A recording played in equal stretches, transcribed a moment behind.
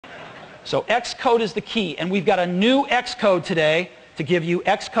So Xcode is the key, and we've got a new Xcode today to give you,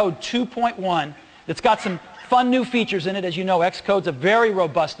 Xcode 2.1, that's got some fun new features in it. As you know, Xcode's a very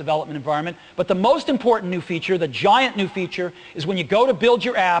robust development environment, but the most important new feature, the giant new feature, is when you go to build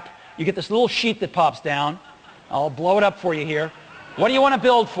your app, you get this little sheet that pops down. I'll blow it up for you here. What do you want to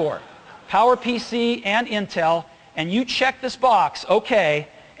build for? PowerPC and Intel, and you check this box, okay,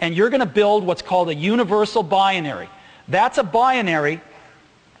 and you're going to build what's called a universal binary. That's a binary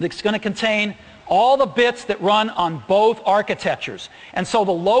that's going to contain all the bits that run on both architectures. And so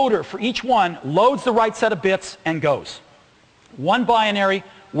the loader for each one loads the right set of bits and goes. One binary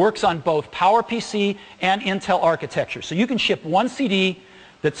works on both PowerPC and Intel architecture. So you can ship one CD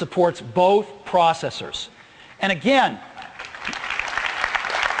that supports both processors. And again,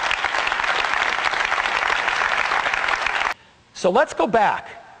 so let's go back.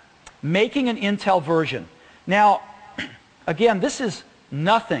 Making an Intel version. Now, again, this is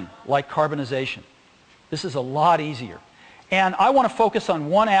nothing like carbonization. This is a lot easier. And I want to focus on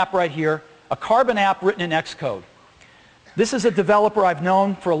one app right here, a Carbon app written in Xcode. This is a developer I've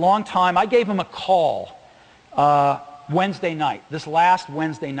known for a long time. I gave him a call Wednesday night, this last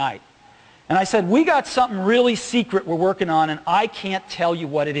Wednesday night. And I said, we got something really secret we're working on, and I can't tell you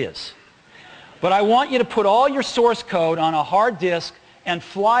what it is. But I want you to put all your source code on a hard disk and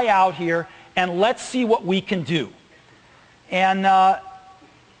fly out here, and let's see what we can do. And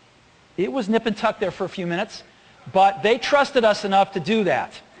it was nip and tuck there for a few minutes, but they trusted us enough to do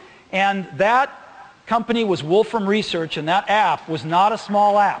that. And that company was Wolfram Research, and that app was not a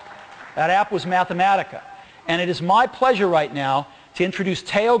small app. That app was Mathematica. And it is my pleasure right now to introduce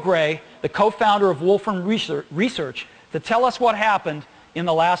Theo Gray, the co-founder of Wolfram Research, to tell us what happened in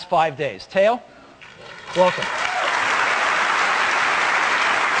the last 5 days. Theo, welcome.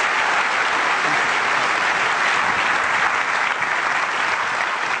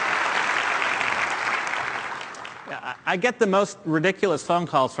 I get the most ridiculous phone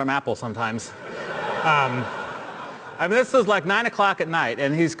calls from Apple sometimes. I mean, this was like 9 o'clock at night,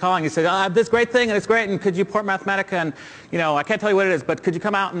 and he's calling. He said, I have this great thing, and it's great, and could you port Mathematica, and, you know, I can't tell you what it is, but could you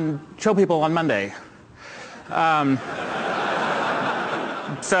come out and show people on Monday?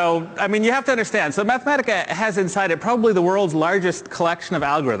 So, I mean, you have to understand. So Mathematica has inside it probably the world's largest collection of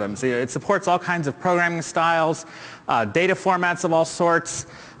algorithms. It supports all kinds of programming styles, data formats of all sorts.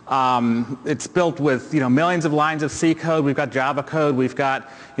 It's built with, millions of lines of C code. We've got Java code. We've got,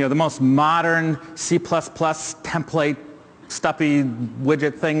 the most modern C++ template, stuffy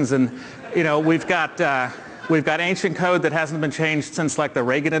widget things, and, we've got ancient code that hasn't been changed since like the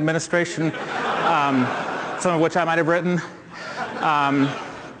Reagan administration, some of which I might have written.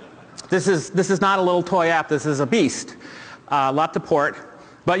 This is not a little toy app. This is a beast. A lot to port.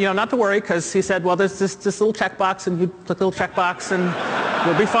 But, not to worry, because he said, well, there's this little checkbox, and you click the little checkbox, and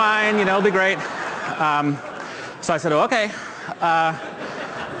you'll be fine, it'll be great. So I said, oh, okay.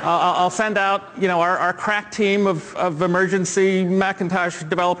 I'll send out, our crack team of emergency Macintosh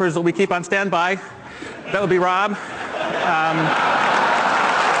developers that we keep on standby. That would be Rob.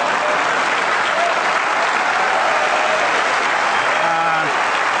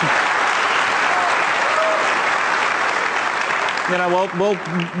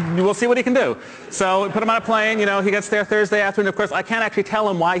 We'll see what he can do. So we put him on a plane, he gets there Thursday afternoon. Of course, I can't actually tell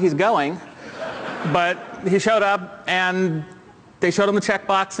him why he's going, but he showed up, and they showed him the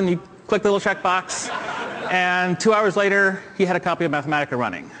checkbox, and he clicked the little checkbox, and 2 hours later, he had a copy of Mathematica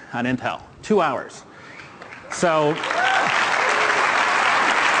running on Intel. 2 hours. So,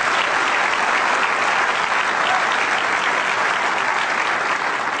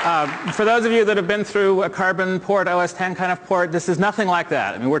 for those of you that have been through a Carbon port, OS X kind of port, this is nothing like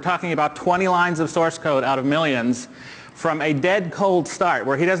that. I mean, we're talking about 20 lines of source code out of millions from a dead cold start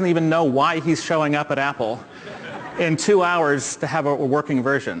where he doesn't even know why he's showing up at Apple in 2 hours to have a working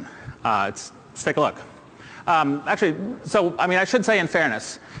version. Let's take a look. Actually, I should say in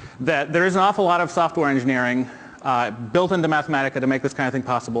fairness that there is an awful lot of software engineering built into Mathematica to make this kind of thing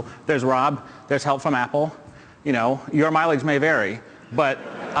possible. There's Rob, there's help from Apple. Your mileage may vary. But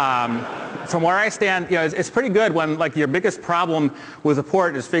from where I stand, it's pretty good when your biggest problem with a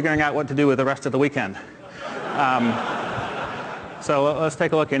port is figuring out what to do with the rest of the weekend. So let's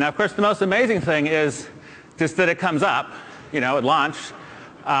take a look here. Now, of course, the most amazing thing is just that it comes up, at launch.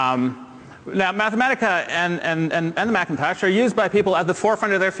 Now, Mathematica and the Macintosh are used by people at the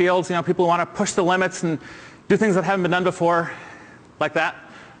forefront of their fields. People who want to push the limits and do things that haven't been done before, like that,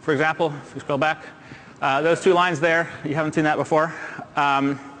 for example. If you scroll back. Those 2 lines there, you haven't seen that before.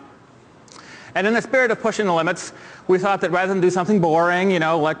 And in the spirit of pushing the limits, we thought that rather than do something boring,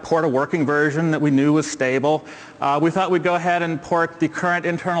 like port a working version that we knew was stable, we thought we'd go ahead and port the current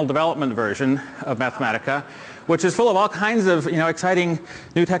internal development version of Mathematica, which is full of all kinds of exciting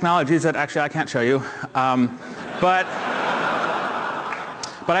new technologies that actually I can't show you. But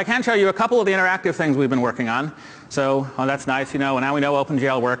I can show you a couple of the interactive things we've been working on. So that's nice, now we know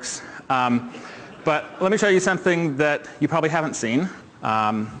OpenGL works. But let me show you something that you probably haven't seen.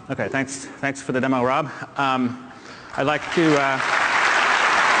 Okay, thanks for the demo, Rob. I'd like to...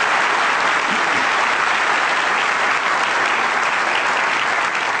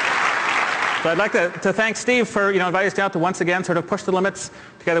 So I'd like to thank Steve for inviting us out to once again sort of push the limits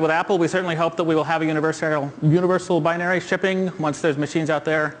together with Apple. We certainly hope that we will have a universal binary shipping once there's machines out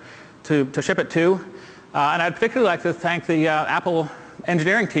there to ship it to. And I'd particularly like to thank the Apple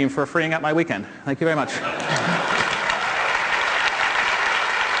engineering team for freeing up my weekend. Thank you very much.